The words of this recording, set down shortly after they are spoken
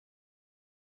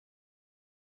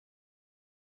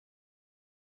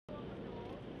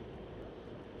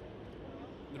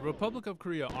The Republic of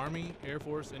Korea Army, Air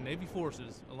Force, and Navy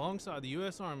forces, alongside the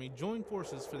U.S. Army, joined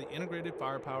forces for the Integrated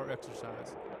Firepower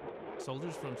exercise.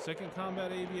 Soldiers from 2nd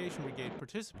Combat Aviation Brigade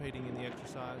participating in the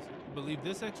exercise believe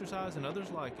this exercise and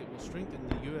others like it will strengthen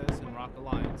the U.S. and ROK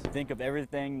alliance. Think of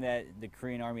everything that the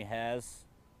Korean Army has,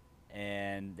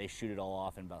 and they shoot it all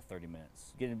off in about 30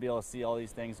 minutes. Getting to be able to see all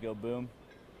these things go boom,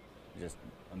 just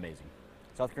amazing.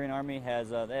 South Korean Army has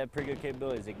they have pretty good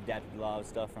capabilities. They adapted a lot of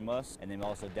stuff from us, and they've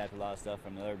also adapted a lot of stuff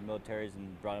from the other militaries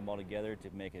and brought them all together to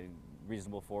make a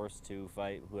reasonable force to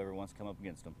fight whoever wants to come up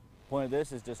against them. The point of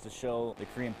this is just to show the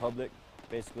Korean public,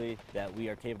 basically, that we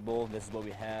are capable, this is what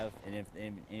we have, and if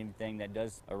anything that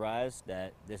does arise,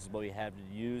 that this is what we have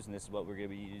to use, and this is what we're going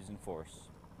to be using force.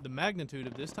 The magnitude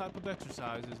of this type of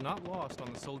exercise is not lost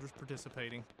on the soldiers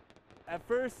participating. At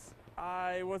first,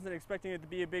 I wasn't expecting it to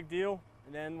be a big deal,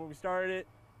 and then when we started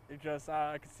it just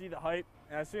I could see the hype.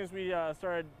 And as soon as we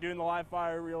started doing the live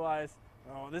fire, I realized,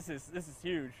 oh, this is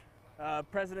huge.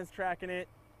 President's tracking it,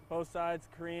 both sides,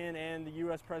 Korean and the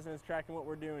U.S. president's tracking what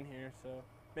we're doing here, so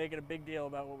making a big deal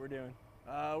about what we're doing.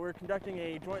 We're conducting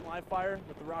a joint live fire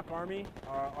with the ROK Army.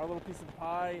 Our little piece of the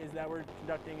pie is that we're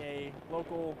conducting a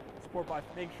local support by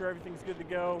making sure everything's good to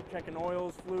go, checking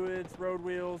oils, fluids, road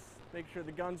wheels, making sure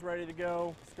the gun's ready to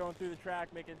go, just going through the track,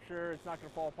 making sure it's not going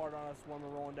to fall apart on us when we're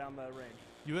rolling down the range.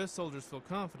 U.S. soldiers feel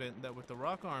confident that with the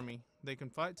ROK Army, they can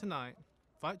fight tonight,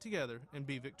 fight together, and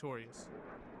be victorious.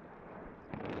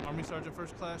 Army Sergeant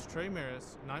First Class Trey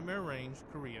Maris, Nightmare Range,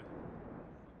 Korea.